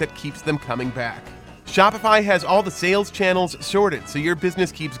following that keeps them coming back. Shopify has all the sales channels sorted so your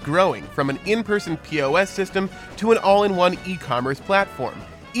business keeps growing, from an in-person POS system to an all-in-one e-commerce platform,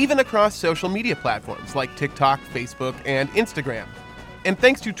 even across social media platforms like TikTok, Facebook, and Instagram. And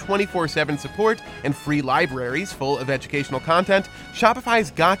thanks to 24/7 support and free libraries full of educational content, Shopify's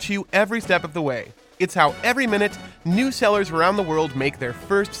got you every step of the way. It's how every minute, new sellers around the world make their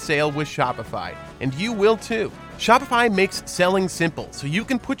first sale with Shopify. And you will too. Shopify makes selling simple so you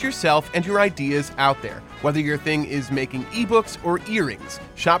can put yourself and your ideas out there. Whether your thing is making ebooks or earrings,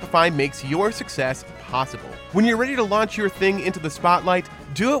 Shopify makes your success possible. When you're ready to launch your thing into the spotlight,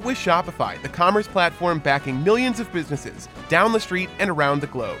 do it with Shopify, the commerce platform backing millions of businesses down the street and around the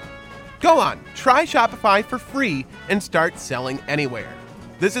globe. Go on, try Shopify for free and start selling anywhere.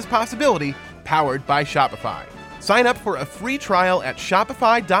 This is Possibility, powered by Shopify. Sign up for a free trial at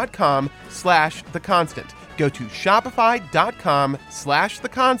shopify.com/theconstant. Go to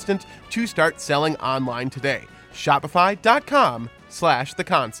shopify.com/theconstant to start selling online today.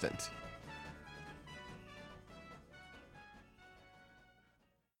 Shopify.com/theconstant.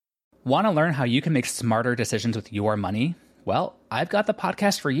 Want to learn how you can make smarter decisions with your money? Well, I've got the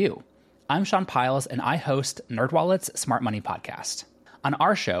podcast for you. I'm Sean Piles, and I host NerdWallet's Smart Money Podcast. On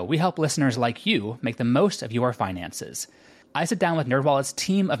our show, we help listeners like you make the most of your finances. I sit down with NerdWallet's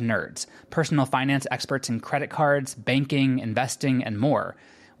team of nerds, personal finance experts in credit cards, banking, investing, and more.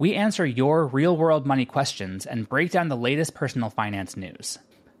 We answer your real-world money questions and break down the latest personal finance news.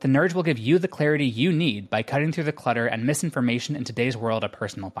 The nerds will give you the clarity you need by cutting through the clutter and misinformation in today's world of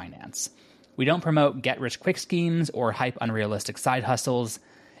personal finance. We don't promote get-rich-quick schemes or hype unrealistic side hustles.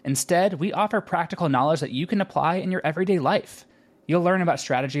 Instead, we offer practical knowledge that you can apply in your everyday life. You'll learn about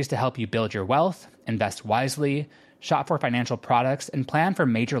strategies to help you build your wealth, invest wisely, shop for financial products, and plan for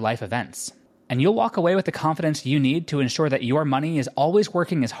major life events. And you'll walk away with the confidence you need to ensure that your money is always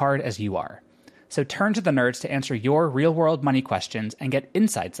working as hard as you are. So turn to the nerds to answer your real-world money questions and get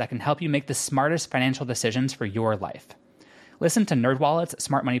insights that can help you make the smartest financial decisions for your life. Listen to NerdWallet's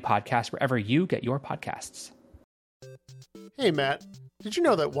Smart Money Podcast wherever you get your podcasts. Hey, Matt, did you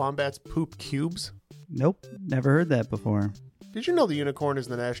know that wombats poop cubes? Nope, never heard that before. Did you know the unicorn is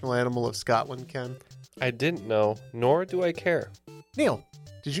the national animal of Scotland, Ken? I didn't know, nor do I care. Neil,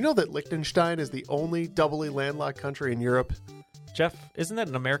 did you know that Liechtenstein is the only doubly landlocked country in Europe? Jeff, isn't that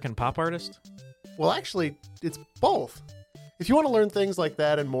an American pop artist? Well, actually, it's both. If you want to learn things like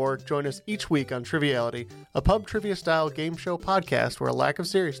that and more, join us each week on Triviality, a pub trivia-style game show podcast where a lack of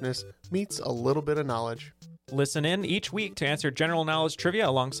seriousness meets a little bit of knowledge. Listen in each week to answer general knowledge trivia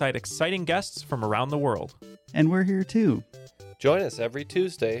alongside exciting guests from around the world. And we're here too. Join us every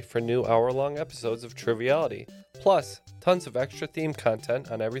Tuesday for new hour-long episodes of Triviality, plus tons of extra theme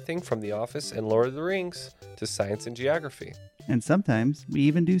content on everything from The Office and Lord of the Rings to science and geography. And sometimes we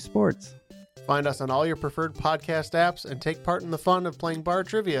even do sports. Find us on all your preferred podcast apps and take part in the fun of playing bar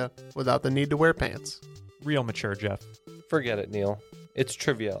trivia without the need to wear pants. Real mature, Jeff. Forget it, Neil. It's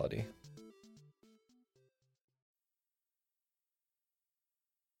Triviality.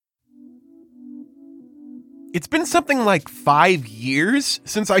 It's been something like 5 years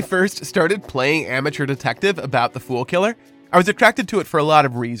since I first started playing amateur detective about the Foolkiller. I was attracted to it for a lot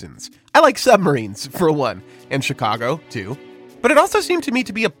of reasons. I like submarines, for one, and Chicago, too. But it also seemed to me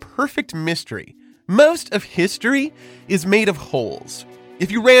to be a perfect mystery. Most of history is made of holes. If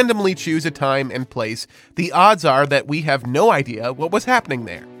you randomly choose a time and place, the odds are that we have no idea what was happening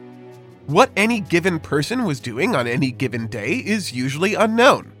there. What any given person was doing on any given day is usually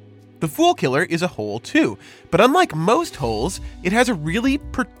unknown. The Foolkiller is a hole too, but unlike most holes, it has a really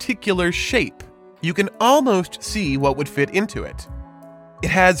particular shape. You can almost see what would fit into it. It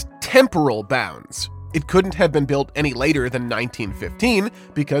has temporal bounds. It couldn't have been built any later than 1915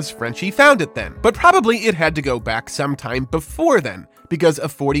 because Frenchie found it then, but probably it had to go back sometime before then because a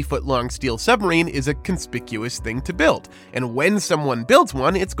 40-foot-long steel submarine is a conspicuous thing to build, and when someone builds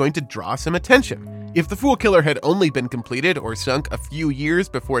one, it's going to draw some attention. If the Foolkiller had only been completed or sunk a few years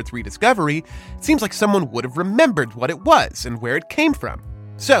before its rediscovery, it seems like someone would have remembered what it was and where it came from.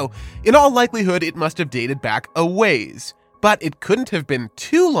 So, in all likelihood, it must have dated back a ways. But it couldn't have been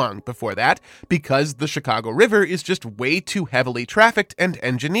too long before that because the Chicago River is just way too heavily trafficked and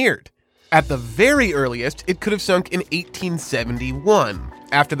engineered. At the very earliest, it could have sunk in 1871,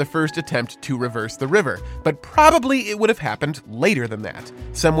 after the first attempt to reverse the river, but probably it would have happened later than that,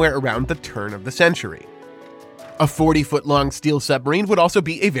 somewhere around the turn of the century. A 40-foot-long steel submarine would also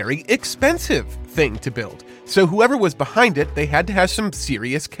be a very expensive thing to build, so whoever was behind it, they had to have some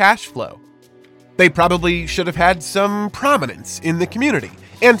serious cash flow. They probably should have had some prominence in the community,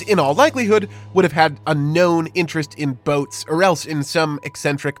 and in all likelihood would have had a known interest in boats or else in some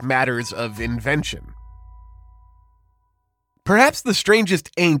eccentric matters of invention. Perhaps the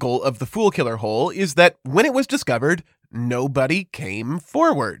strangest angle of the Foolkiller hole is that when it was discovered, nobody came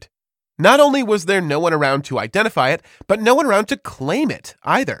forward. Not only was there no one around to identify it, but no one around to claim it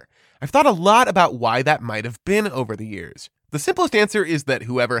either. I've thought a lot about why that might have been over the years. The simplest answer is that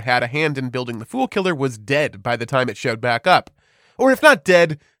whoever had a hand in building the Foolkiller was dead by the time it showed back up. Or if not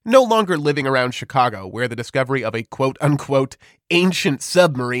dead, no longer living around Chicago, where the discovery of a quote-unquote ancient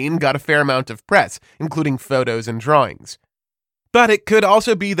submarine got a fair amount of press, including photos and drawings. But it could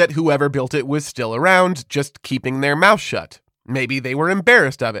also be that whoever built it was still around, just keeping their mouth shut. Maybe they were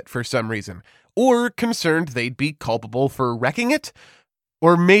embarrassed of it for some reason, or concerned they'd be culpable for wrecking it.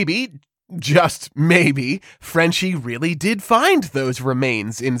 Or maybe, just maybe, Frenchie really did find those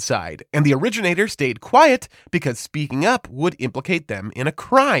remains inside, and the originator stayed quiet because speaking up would implicate them in a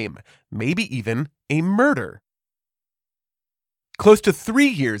crime, maybe even a murder. Close to 3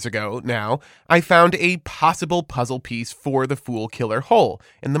 years ago now, I found a possible puzzle piece for the Foolkiller hole,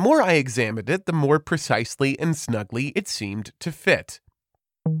 and the more I examined it, the more precisely and snugly it seemed to fit.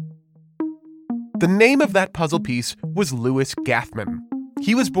 The name of that puzzle piece was Louis Gathman.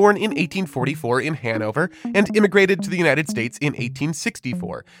 He was born in 1844 in Hanover and immigrated to the United States in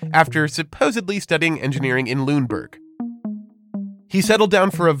 1864, after supposedly studying engineering in Lüneburg. He settled down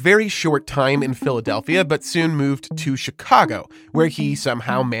for a very short time in Philadelphia, but soon moved to Chicago, where he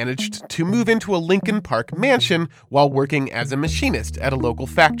somehow managed to move into a Lincoln Park mansion while working as a machinist at a local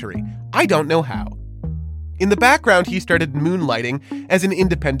factory. I don't know how. In the background, he started moonlighting as an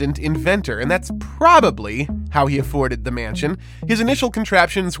independent inventor, and that's probably how he afforded the mansion. His initial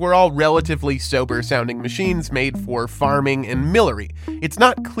contraptions were all relatively sober-sounding machines made for farming and millery. It's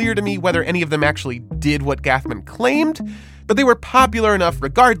not clear to me whether any of them actually did what Gathman claimed, but they were popular enough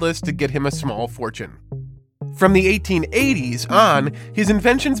regardless to get him a small fortune. From the 1880s on, his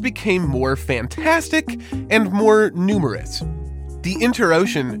inventions became more fantastic and more numerous. The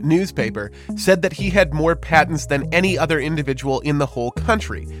Inter-Ocean newspaper said that he had more patents than any other individual in the whole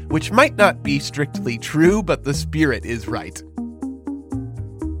country, which might not be strictly true, but the spirit is right.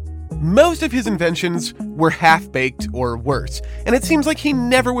 Most of his inventions were half-baked or worse, and it seems like he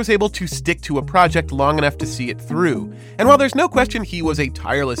never was able to stick to a project long enough to see it through. And while there's no question he was a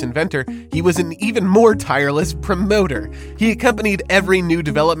tireless inventor, he was an even more tireless promoter. He accompanied every new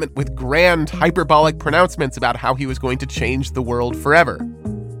development with grand, hyperbolic pronouncements about how he was going to change the world forever.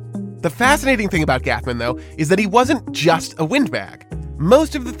 The fascinating thing about Gathman, though, is that he wasn't just a windbag.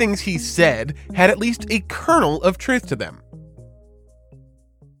 Most of the things he said had at least a kernel of truth to them.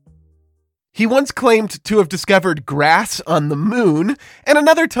 He once claimed to have discovered grass on the moon, and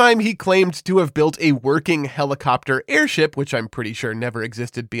another time he claimed to have built a working helicopter airship, which I'm pretty sure never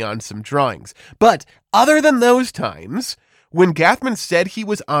existed beyond some drawings. But other than those times, when Gathman said he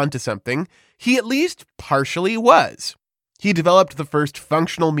was onto something, he at least partially was. He developed the first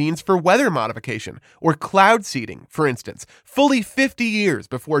functional means for weather modification, or cloud seeding, for instance, fully 50 years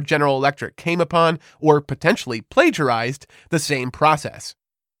before General Electric came upon, or potentially plagiarized, the same process.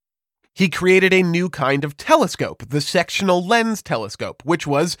 He created a new kind of telescope, the sectional lens telescope, which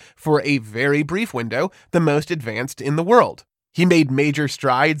was, for a very brief window, the most advanced in the world. He made major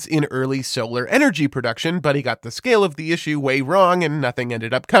strides in early solar energy production, but he got the scale of the issue way wrong and nothing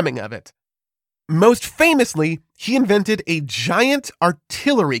ended up coming of it. Most famously, he invented a giant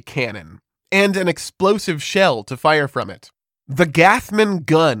artillery cannon and an explosive shell to fire from it. The Gathman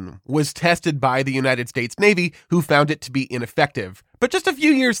gun was tested by the United States Navy, who found it to be ineffective. But just a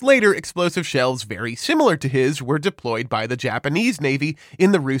few years later, explosive shells very similar to his were deployed by the Japanese Navy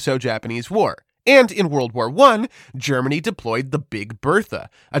in the Russo-Japanese War. And in World War I, Germany deployed the Big Bertha,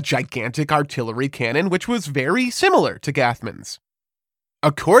 a gigantic artillery cannon which was very similar to Gathman's.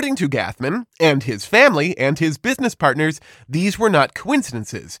 According to Gathman, and his family, and his business partners, these were not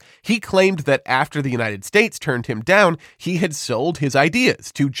coincidences. He claimed that after the United States turned him down, he had sold his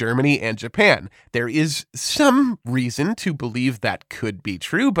ideas to Germany and Japan. There is some reason to believe that could be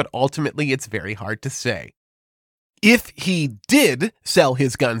true, but ultimately it's very hard to say. If he did sell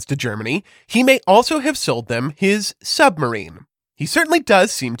his guns to Germany, he may also have sold them his submarine. He certainly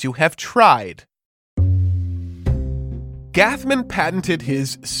does seem to have tried. Gathman patented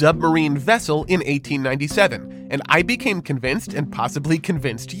his submarine vessel in 1897, and I became convinced, and possibly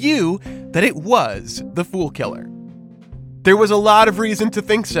convinced you, that it was the Foolkiller. There was a lot of reason to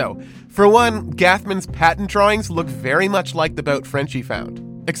think so. For one, Gathman's patent drawings look very much like the boat Frenchie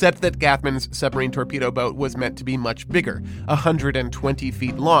found, except that Gathman's submarine torpedo boat was meant to be much bigger, 120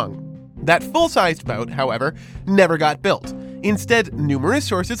 feet long. That full-sized boat, however, never got built. Instead, numerous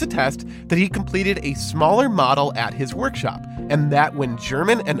sources attest that he completed a smaller model at his workshop, and that when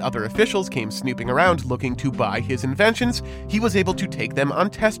German and other officials came snooping around looking to buy his inventions, he was able to take them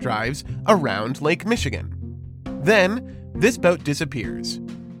on test drives around Lake Michigan. Then, this boat disappears.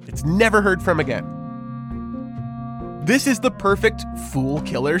 It's never heard from again. This is the perfect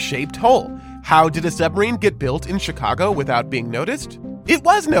Foolkiller-shaped hole. How did a submarine get built in Chicago without being noticed? It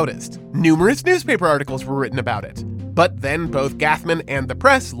was noticed. Numerous newspaper articles were written about it. But then both Gathman and the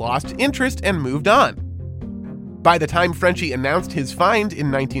press lost interest and moved on. By the time Frenchie announced his find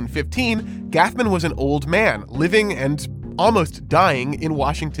in 1915, Gathman was an old man, living and almost dying in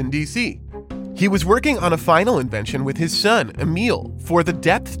Washington, D.C. He was working on a final invention with his son, Emil, for the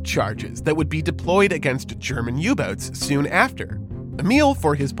depth charges that would be deployed against German U-boats soon after. Emil,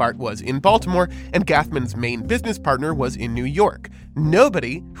 for his part, was in Baltimore, and Gathman's main business partner was in New York.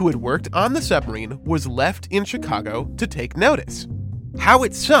 Nobody who had worked on the submarine was left in Chicago to take notice. How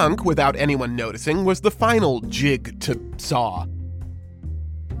it sunk without anyone noticing was the final jig to saw.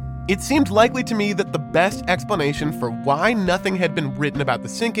 It seemed likely to me that the best explanation for why nothing had been written about the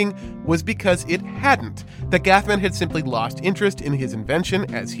sinking was because it hadn't, that Gathman had simply lost interest in his invention,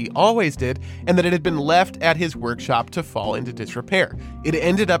 as he always did, and that it had been left at his workshop to fall into disrepair. It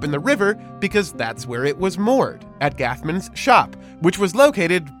ended up in the river because that's where it was moored, at Gathman's shop, which was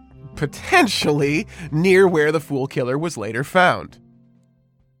located, potentially, near where the Foolkiller was later found.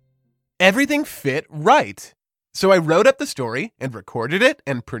 Everything fit right. So I wrote up the story and recorded it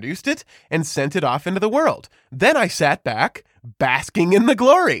and produced it and sent it off into the world. Then I sat back, basking in the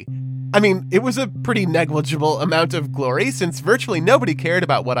glory. I mean, it was a pretty negligible amount of glory since virtually nobody cared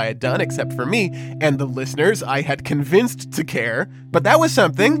about what I had done except for me and the listeners I had convinced to care. But that was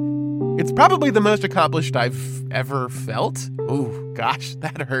something. It's probably the most accomplished I've ever felt. Ooh, gosh,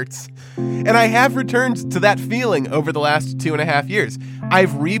 that hurts. And I have returned to that feeling over the last 2.5 years. I've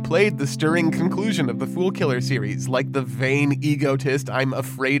replayed the stirring conclusion of the Foolkiller series like the vain egotist I'm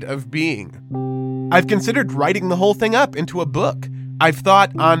afraid of being. I've considered writing the whole thing up into a book. I've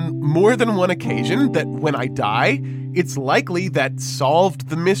thought on more than one occasion that when I die, it's likely that Solved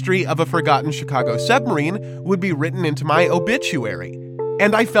the Mystery of a Forgotten Chicago Submarine would be written into my obituary.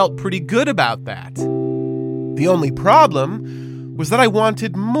 And I felt pretty good about that. The only problem was that I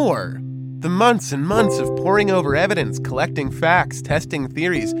wanted more. The months and months of poring over evidence, collecting facts, testing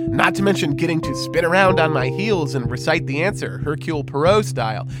theories, not to mention getting to spin around on my heels and recite the answer, Hercule Poirot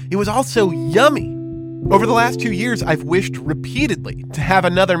style. It was all so yummy. Over the last 2 years, I've wished repeatedly to have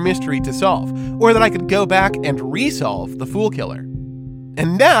another mystery to solve, or that I could go back and resolve the Foolkiller.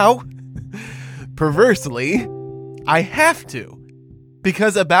 And now, perversely, I have to.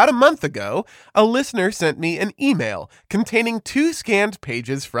 Because about a month ago, a listener sent me an email containing 2 scanned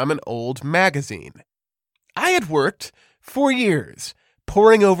pages from an old magazine. I had worked for years,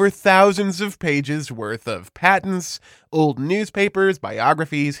 poring over thousands of pages worth of patents, old newspapers,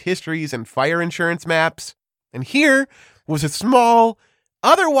 biographies, histories, and fire insurance maps. And here was a small,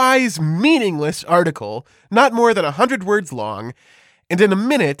 otherwise meaningless article, not more than 100 words long, and in a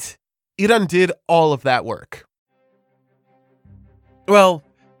minute, it undid all of that work. Well,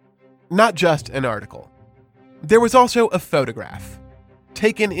 not just an article. There was also a photograph,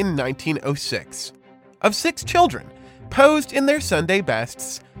 taken in 1906, of 6 children, posed in their Sunday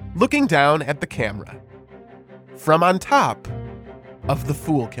bests, looking down at the camera, from on top of the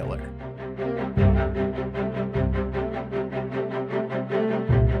Foolkiller.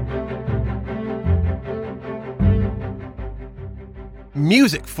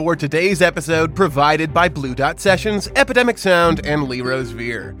 Music for today's episode provided by Blue Dot Sessions, Epidemic Sound, and Lee Rose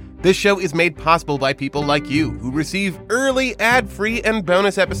Veer. This show is made possible by people like you who receive early, ad-free, and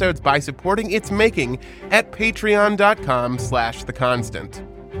bonus episodes by supporting its making at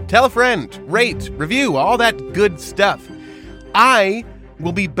patreon.com/theconstant. Tell a friend, rate, review, all that good stuff. I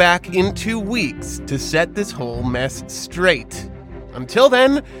will be back in 2 weeks to set this whole mess straight. Until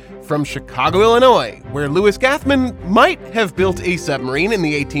then, from Chicago, Illinois, where Louis Gathman might have built a submarine in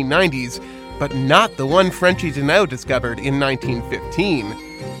the 1890s, but not the one Frenchie Deneau discovered in 1915,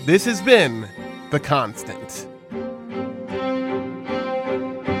 this has been The Constant.